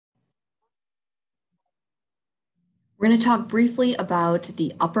We're going to talk briefly about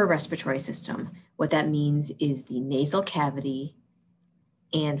the upper respiratory system. What that means is the nasal cavity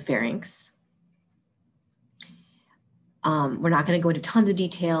and pharynx. We're not going to go into tons of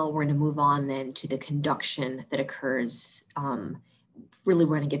detail. We're going to move on then to the conduction that occurs. Really,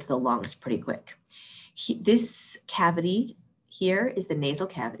 we're going to get to the lungs pretty quick. This cavity here is the nasal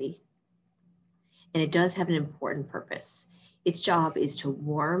cavity, and it does have an important purpose. Its job is to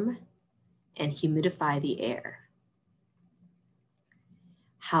warm and humidify the air.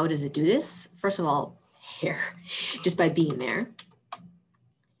 How does it do this? First of all, air, just by being there,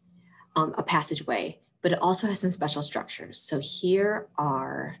 a passageway, but it also has some special structures. So here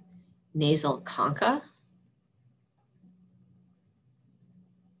are nasal concha.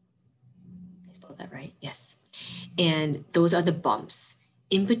 I spelled that right? Yes. And those are the bumps.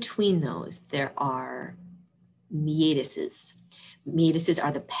 In between those, there are meatuses. Meatuses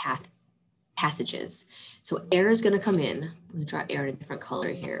are the passages. So air is going to come in. I'm going to draw air in a different color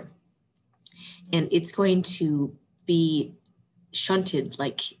here. And it's going to be shunted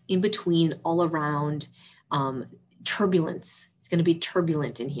like in between, all around, turbulence. It's going to be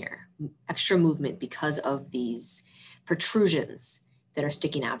turbulent in here, extra movement because of these protrusions that are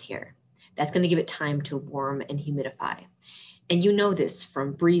sticking out here. That's going to give it time to warm and humidify. And you know this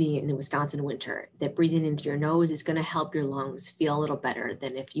from breathing in the Wisconsin winter, that breathing in through your nose is going to help your lungs feel a little better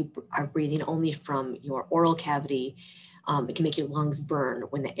than if you are breathing only from your oral cavity. It can make your lungs burn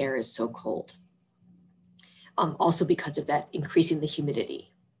when the air is so cold. Also because of that increasing the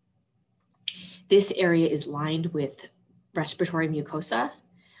humidity. This area is lined with respiratory mucosa.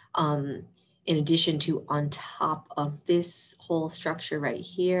 In addition to on top of this whole structure right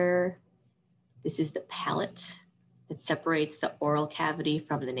here, this is the palate. It separates the oral cavity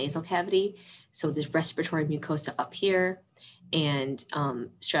from the nasal cavity. So there's respiratory mucosa up here and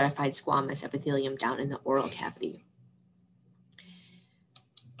stratified squamous epithelium down in the oral cavity.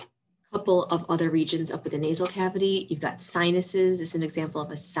 A couple of other regions up with the nasal cavity. You've got sinuses. This is an example of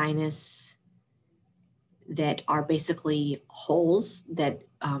a sinus that are basically holes that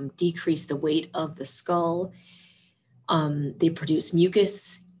decrease the weight of the skull. They produce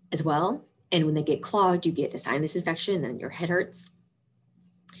mucus as well. And when they get clogged, you get a sinus infection and your head hurts.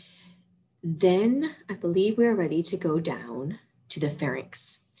 Then I believe we're ready to go down to the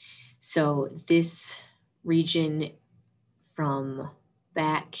pharynx. So this region from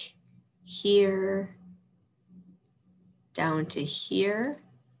back here down to here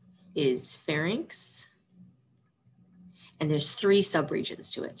is pharynx. And there's three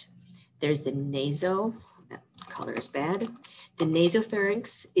subregions to it. There's the that color is bad. The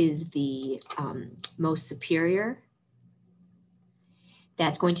nasopharynx is the most superior.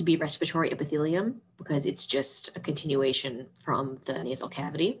 That's going to be respiratory epithelium because it's just a continuation from the nasal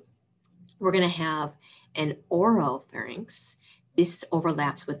cavity. We're going to have an oropharynx. This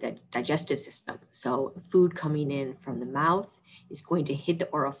overlaps with the digestive system. So food coming in from the mouth is going to hit the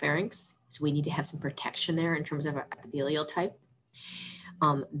oropharynx. So we need to have some protection there in terms of our epithelial type.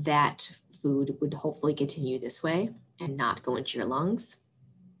 That food would hopefully continue this way and not go into your lungs.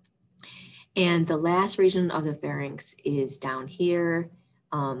 And the last region of the pharynx is down here.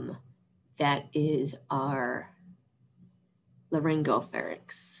 That is our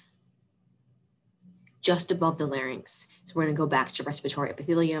laryngopharynx, just above the larynx. So we're going to go back to respiratory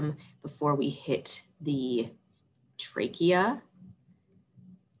epithelium before we hit the trachea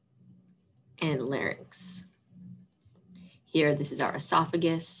and larynx. Here, this is our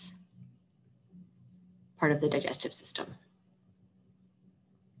esophagus, part of the digestive system.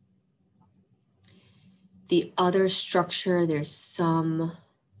 The other structure, there's some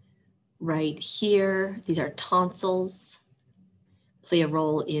right here. These are tonsils, play a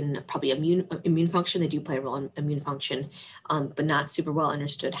role in probably immune function. They do play a role in immune function, but not super well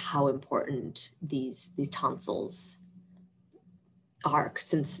understood how important these tonsils are,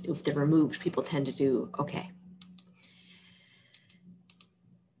 since if they're removed, people tend to do okay.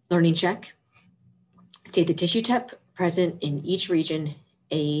 Learning check. State the tissue type present in each region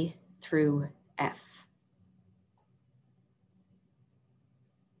A through F.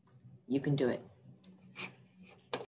 You can do it.